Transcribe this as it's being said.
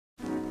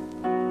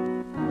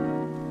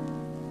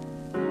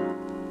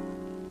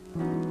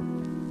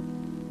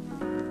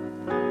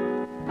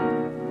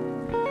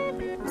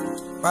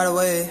right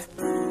away.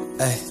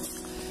 Hey.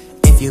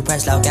 If you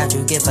press logout,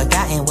 you get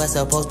forgotten what's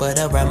supposed, but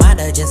a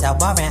reminder just how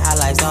boring our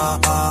lives are.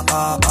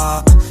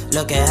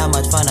 Look at how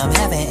much fun I'm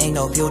having, ain't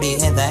no beauty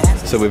in that.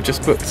 So we've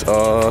just booked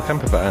our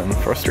camper van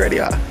for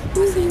Australia.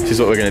 This is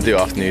what we're going to do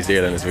after New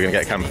Zealand, is we're going to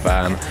get a camper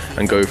van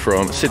and go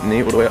from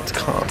Sydney all the way up to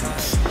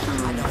Cairns.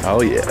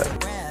 Oh yeah.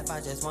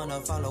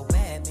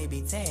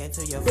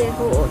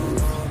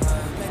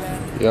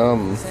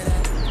 Yum.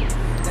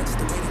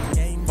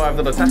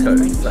 $5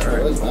 tacos, is that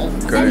right?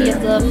 Great. Any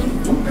of them.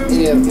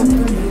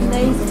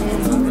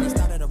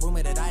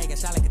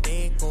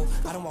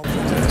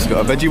 It's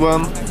got a veggie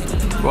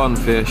one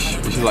fish,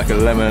 which is like a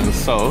lemon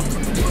salt,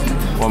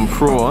 one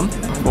prawn.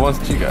 What ones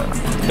did you get?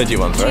 Veggie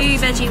ones, right?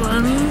 2 veggie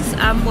ones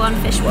and 1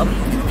 fish one.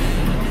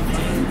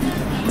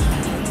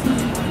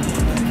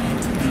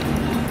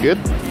 Good?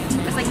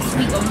 It's like a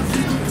sweet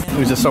one.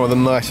 These are some of the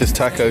nicest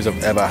tacos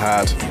I've ever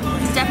had.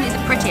 It's definitely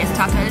the prettiest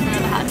tacos I've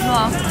ever had as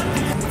well.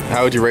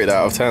 How would you rate that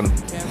out of 10?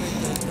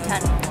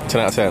 10.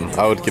 10 out of 10.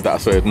 I would give that a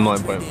solid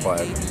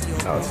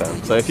 9.5 out of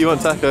 10. So if you want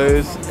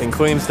tacos in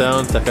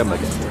Queenstown, check out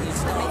Megan.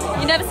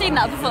 You've never seen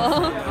that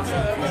before?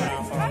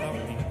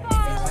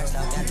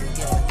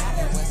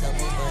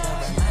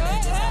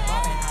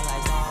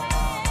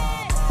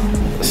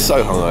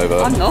 So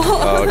hungover. I'm not.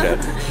 Oh, okay.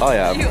 I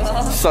am. You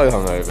are. So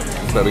hungover.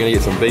 So we're gonna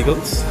get some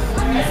bagels.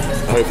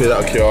 Hopefully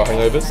that'll cure our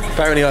hangovers.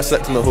 Apparently I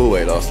slept in the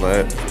hallway last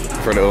night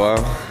for a little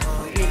while.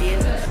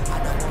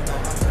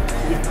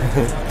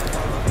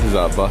 This is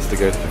our bus to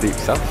go to the deep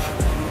south.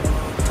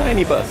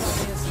 Tiny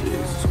bus.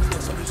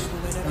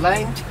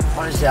 Elaine,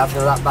 honestly, I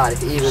feel that bad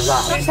if he was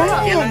that.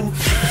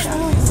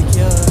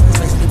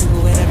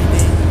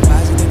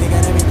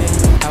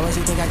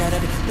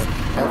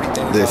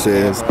 This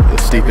is the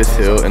steepest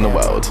hill in the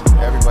world.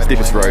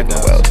 Steepest road in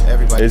the world.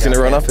 Who's gonna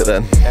run up it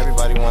then?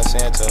 Everybody wants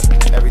Santa.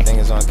 Everything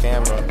is on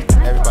camera.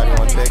 Everybody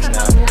wants pics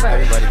now.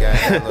 Everybody got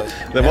handlers.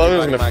 The one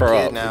was gonna throw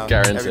up,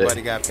 guarantee.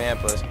 Everybody got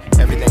Pampers.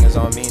 Everything is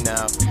on me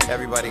now.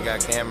 Everybody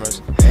got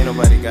cameras. Ain't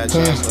nobody got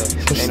Chancellor.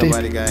 Ain't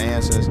nobody got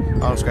answers.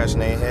 All them scratching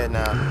their head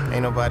now.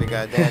 Ain't nobody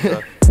got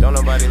dandruff. Don't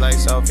nobody like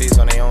selfies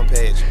on their own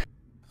page.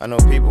 I know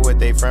people with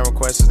their friend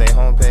requests as their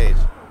homepage.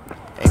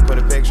 Ain't put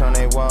a picture on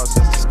their wall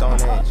since the Stone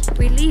Age.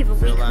 We leave a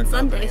week on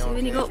Sunday, so we've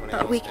only got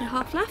about a week and a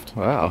half left.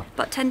 Wow.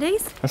 About 10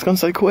 days. That's gone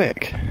so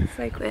quick.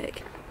 So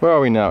quick. Where are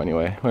we now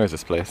anyway? Where is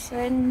this place?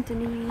 We're in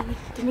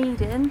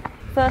Dunedin.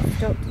 First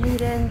stop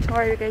Dunedin,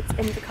 tomorrow we go to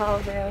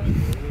Invercargill,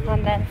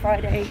 and then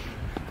Friday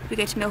we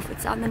go to Milford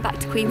and then back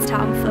to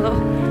Queenstown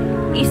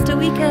for Easter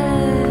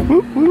weekend.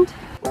 Whoop, whoop.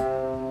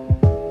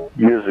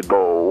 Years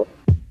ago,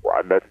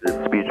 I met the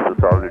speech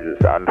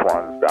pathologist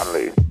Antoine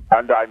Stanley,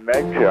 and I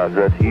mentioned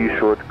that he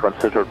should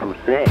consider to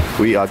sing.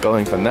 We are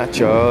going for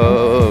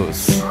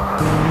nachos.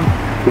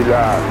 He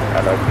laughed,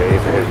 and I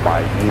gave him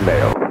my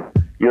email.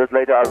 Years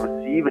later, I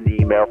received an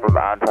email from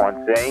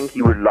Antoine saying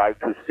he would like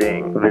to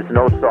sing. With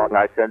no song,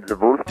 I sent the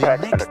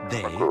Vulfpeck and a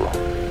crew.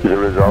 The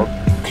result?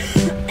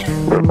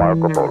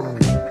 Remarkable.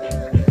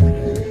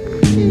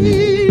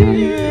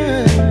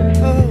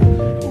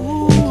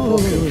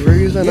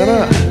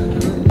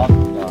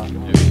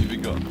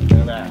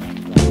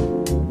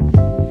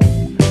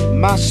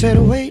 I said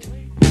wait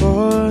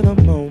for the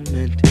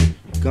moment,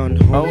 gone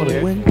home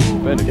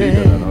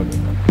winter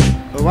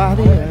while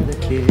the other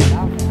kids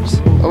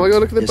oh my god,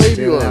 look at the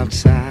baby one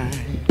outside.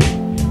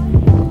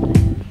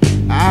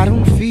 I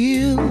don't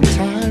feel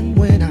time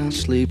when I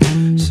sleep,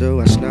 so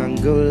I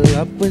snuggle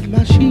up with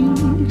my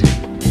sheet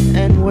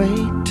and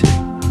wait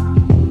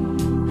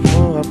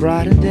for a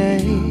brighter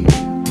day.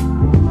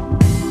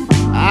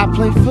 I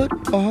play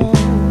football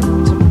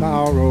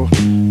tomorrow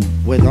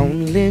with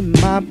only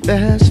my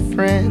best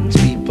friends,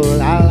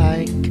 people I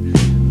like,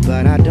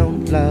 but I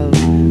don't love,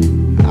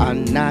 are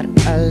not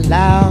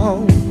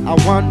allowed. I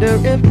wonder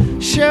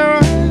if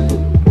Sharon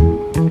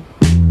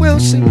will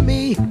see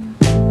me,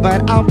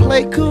 but I'll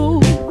play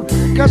cool,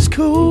 'cause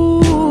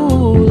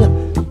cool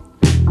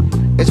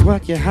is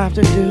what you have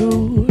to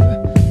do.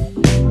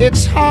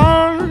 It's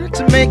hard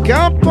to make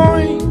a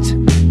point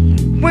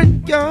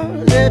when you're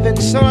living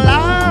so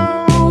loud.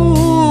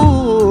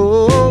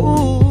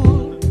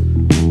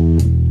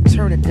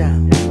 Turn it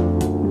down.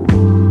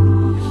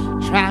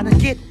 Trying to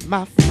get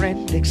my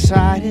friend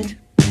excited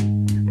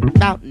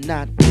about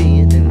not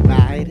being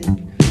invited.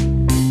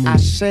 I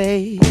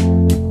say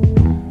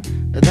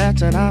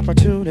that's an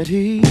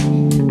opportunity.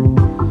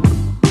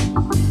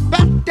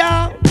 But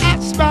down I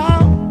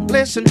smile,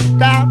 listen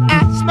down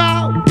I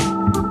smile.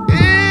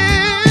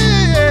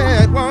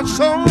 It was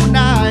so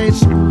nice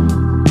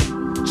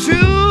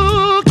to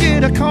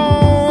get a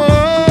call.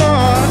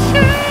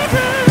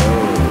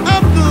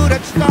 I'm good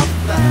at stuff,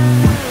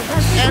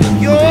 and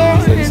you're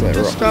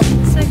into stuff.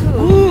 So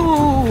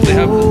cool.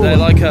 Ooh, they're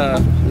like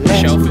a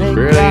shellfish.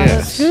 Really?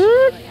 Yes.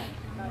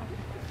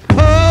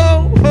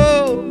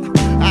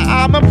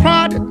 I'm a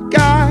product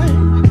guy,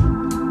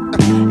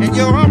 and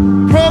you're a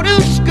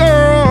produce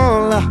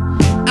girl.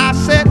 I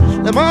said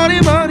the money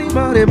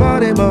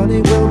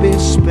will be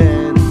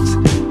spent.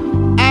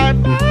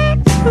 I'm not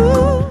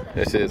too.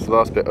 This this is the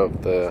last bit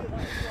of the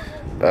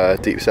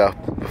Deep South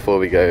before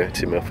we go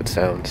to Milford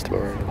Sounds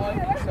tomorrow.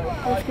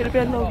 It's going to be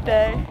a long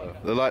day.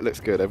 The light looks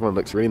good, everyone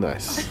looks really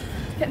nice.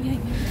 I'm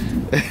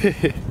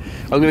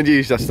going to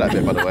use just that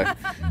bit, by the way.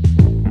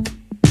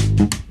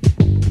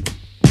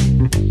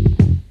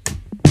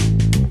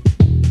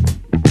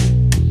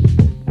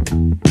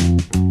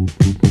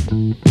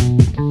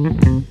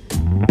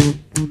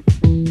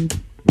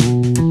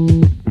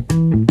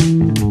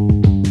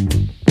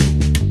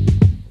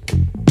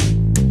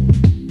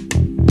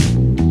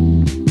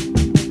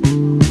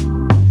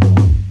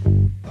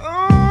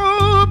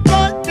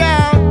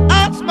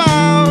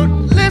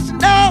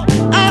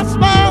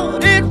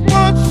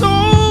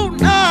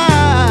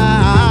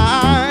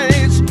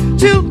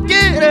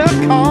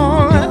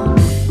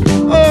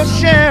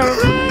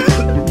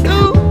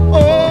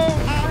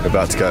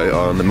 About to go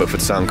on the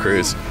Milford Sound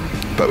cruise,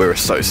 but we were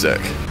so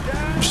sick.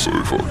 So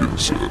fucking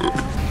sick.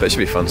 But it should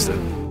be fun still.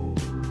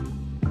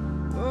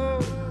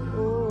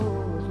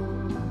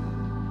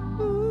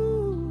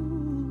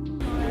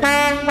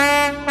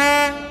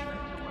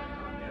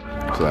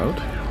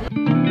 Cloud.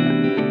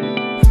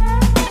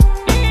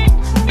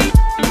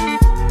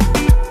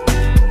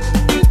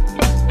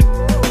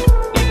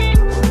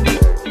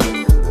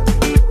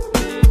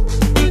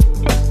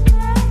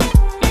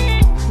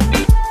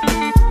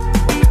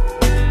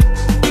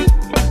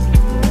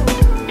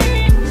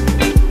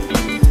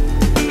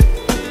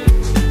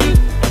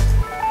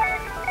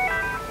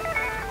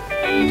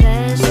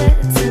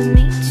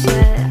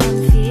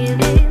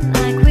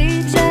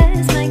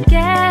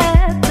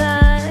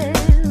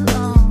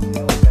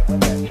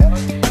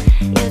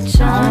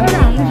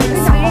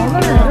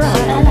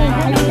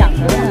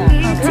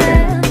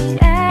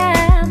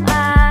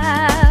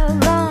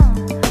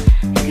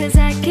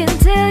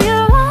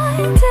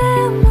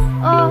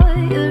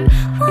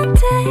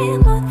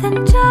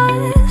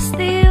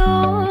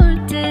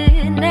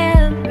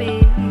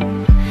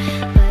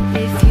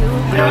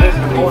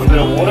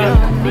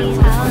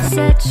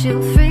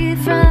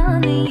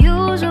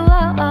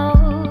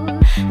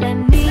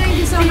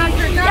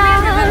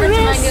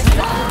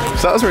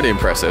 So that was really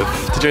impressive.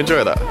 Did you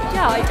enjoy that?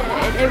 Yeah, I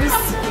did. It was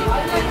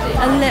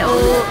a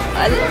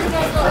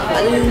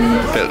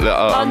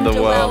little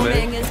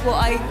underwhelming is what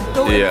I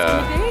thought it was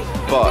going to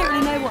be. But I don't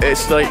really know what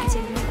it's like,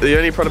 the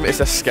only problem is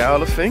the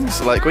scale of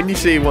things. Like when you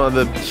see one of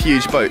the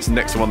huge boats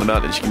next to one of the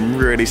mountains, you can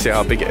really see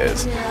how big it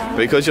is. Yeah.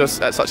 Because you're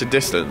at such a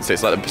distance,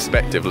 it's like the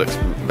perspective looks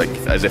like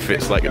as if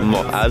it's like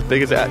not as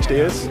big as it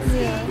actually is.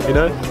 Yeah. You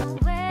know?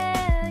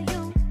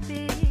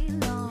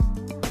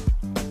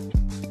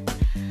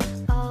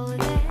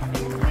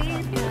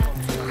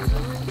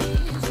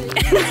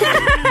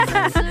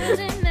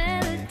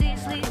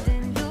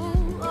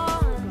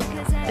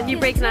 If you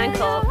break an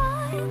ankle,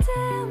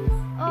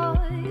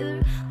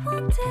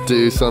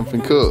 do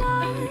something cool.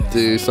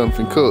 Do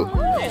something cool.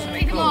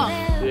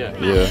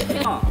 Yeah.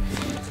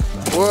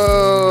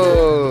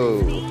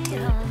 Whoa!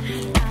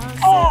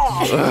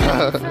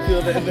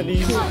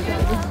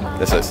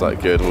 This looks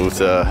like good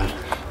water.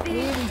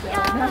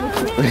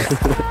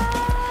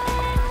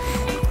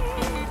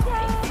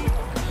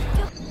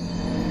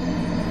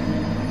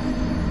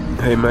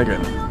 Hey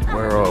Megan,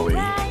 where are we?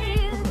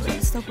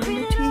 Stop with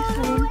my teeth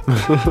on.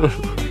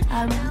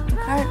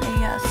 Currently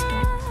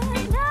stop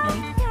Lake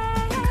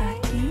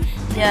Kakaki.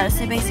 Yeah,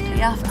 so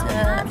basically after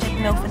the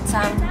Milford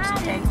Sound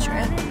day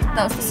trip,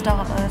 that was the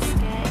start of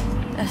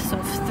a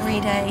sort of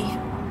 3-day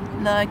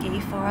lurgy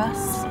for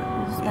us. It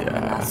was like the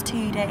last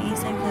 2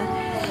 days over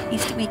the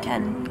Easter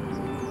weekend.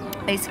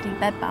 Basically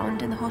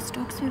bedbound in the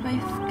hostel because we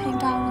both came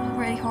down with a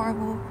really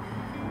horrible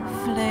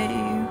flu.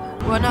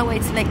 We're on our way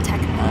to Lake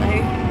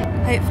Tekapo.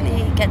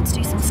 Hopefully getting to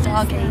do some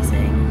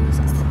stargazing this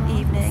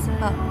evening,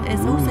 but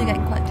it's also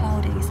getting quite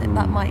cloudy, so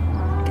that might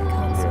get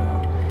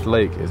cancelled. The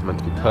lake is meant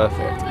to be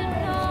perfect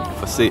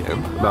for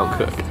seeing Mount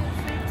Cook,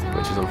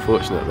 which is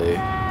unfortunately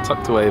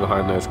tucked away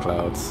behind those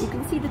clouds. You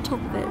can see the top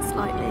of it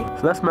slightly.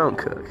 So that's Mount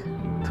Cook,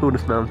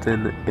 tallest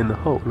mountain in the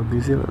whole of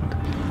New Zealand.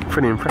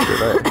 Pretty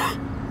impressive, eh?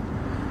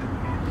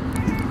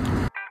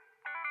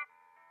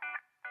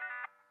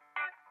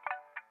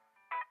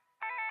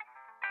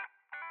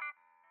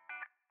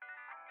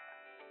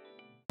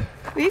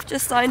 We've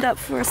just signed up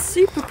for a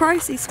super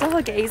pricey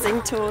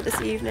stargazing tour this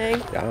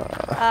evening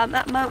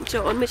at Mount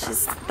John, which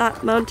is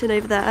that mountain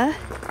over there.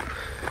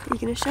 Are you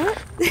going to show it?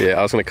 Yeah,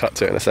 I was going to cut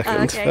to it in a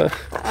second. Okay.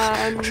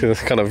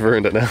 It's kind of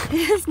ruined it now.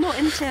 It's not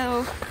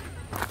until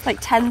like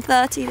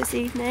 10:30 this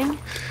evening.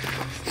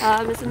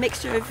 It's a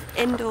mixture of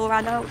indoor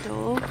and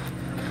outdoor.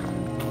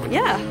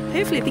 Yeah,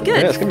 hopefully it'll be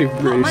good. Yeah, it's going to be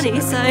really money,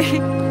 so...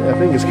 Yeah,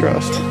 fingers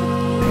crossed.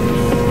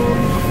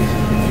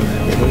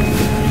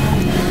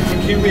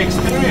 Kiwi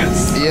experience.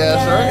 Yeah,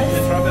 sorry.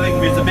 You're traveling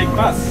with a big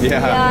bus. Yeah.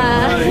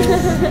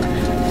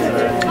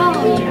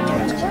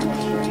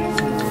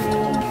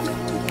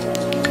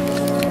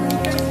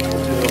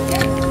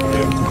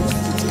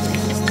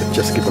 They've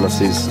just given us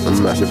these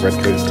massive red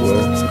coats to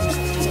wear. I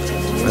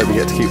hope we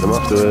get to keep them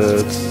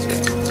afterwards.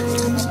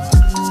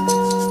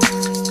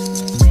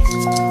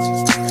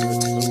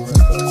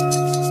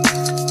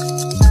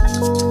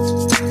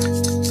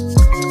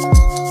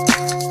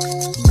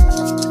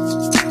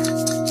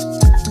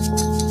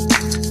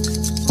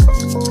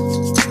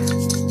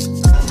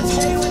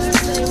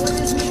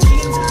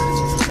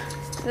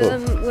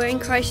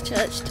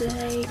 Christchurch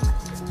today.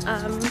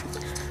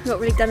 Not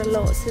really done a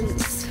lot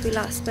since we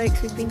last spoke.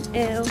 We've been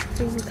ill,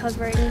 been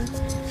recovering.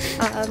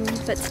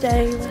 But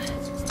today we're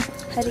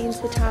heading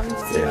to the town to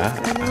see what's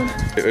going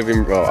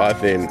on. Well,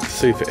 I've been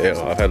super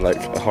ill. I've had like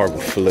a horrible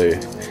flu.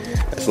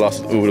 It's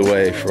lasted all the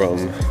way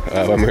from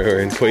when we were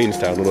in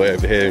Queenstown all the way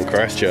over here in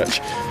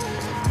Christchurch.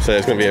 So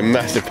it's going to be a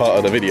massive part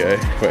of the video,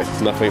 but it's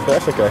nothing, but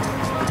that's okay.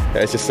 Yeah,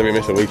 it's just so we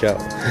missed a week out.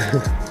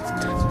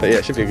 But yeah,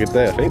 it should be a good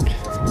day, I think.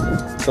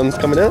 Sun's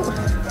coming out.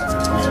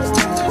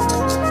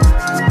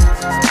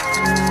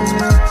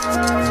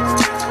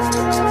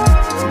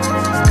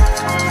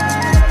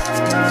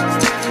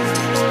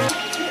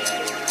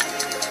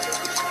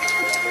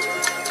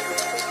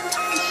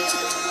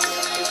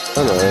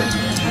 Hello.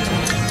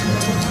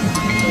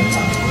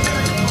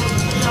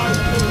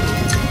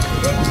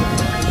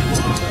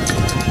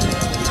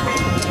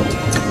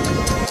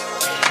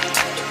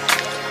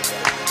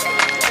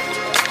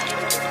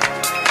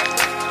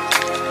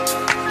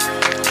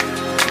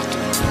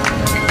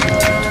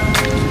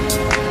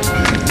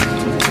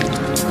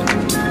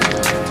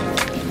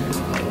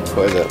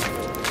 What is it?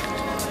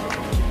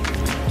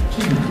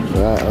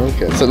 Right,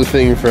 okay. It's like the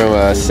thing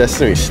from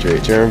Sesame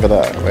Street, do you remember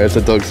that? Where it's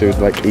the dogs who would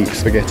like eat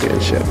spaghetti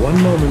and shit.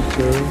 One moment,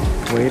 sir.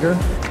 Waiter.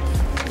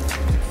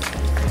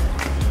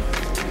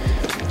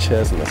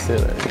 Chairs on the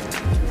ceiling.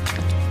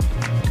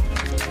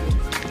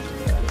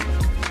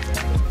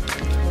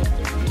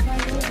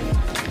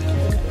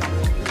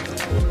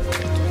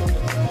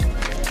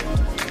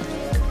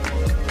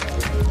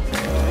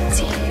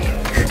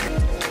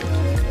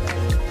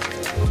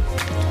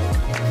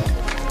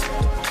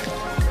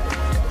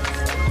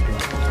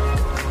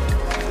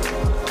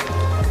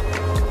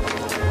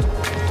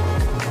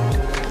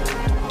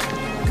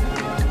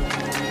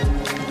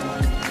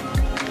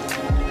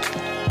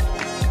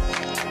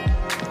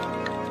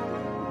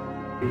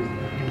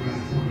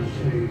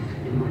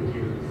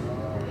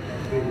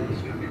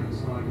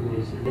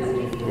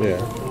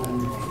 Yeah.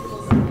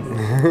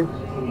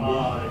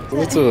 A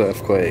little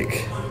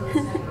earthquake.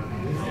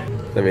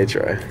 Let me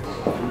try.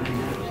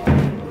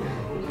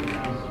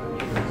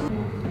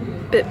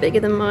 Bit bigger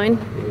than mine.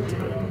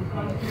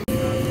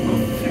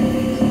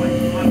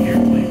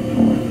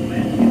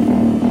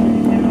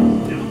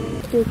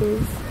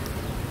 Figures.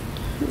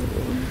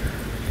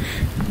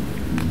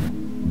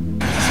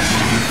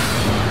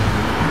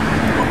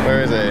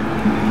 Where is he?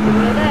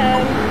 One of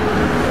them.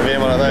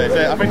 One of those.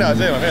 I think that was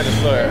him. I think I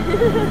just saw it.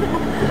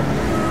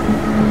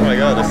 Oh my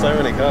god, there's so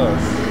many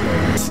cars.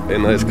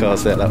 In those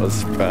cars there, that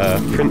was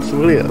Prince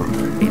William.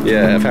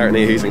 Yeah,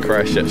 apparently he's in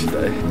Christchurch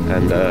today.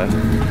 And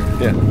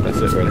yeah, that's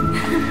it really.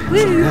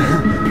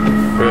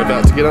 We're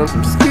about to get on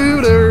some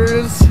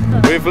scooters.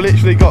 We've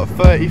literally got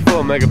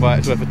 34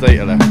 megabytes worth of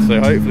data left, so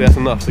hopefully that's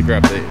enough to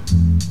grab these.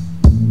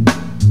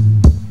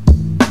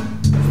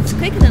 It's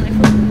quicker than I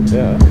thought.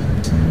 Yeah.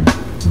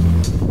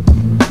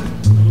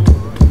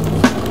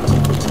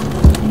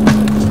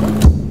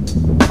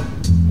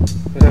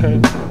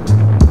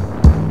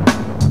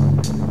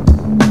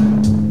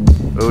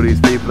 All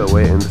these people are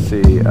waiting to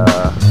see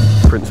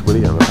Prince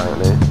William,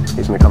 apparently.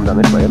 He's going to come down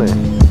this way, isn't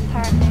he?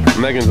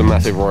 Apparently. Megan's a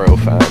massive royal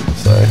fan,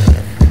 so...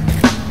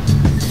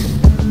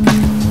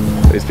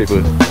 These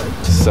people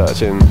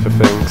searching for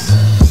things.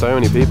 So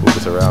many people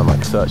just around,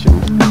 like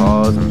searching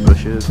cars and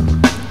bushes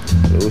and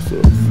all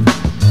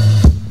sorts.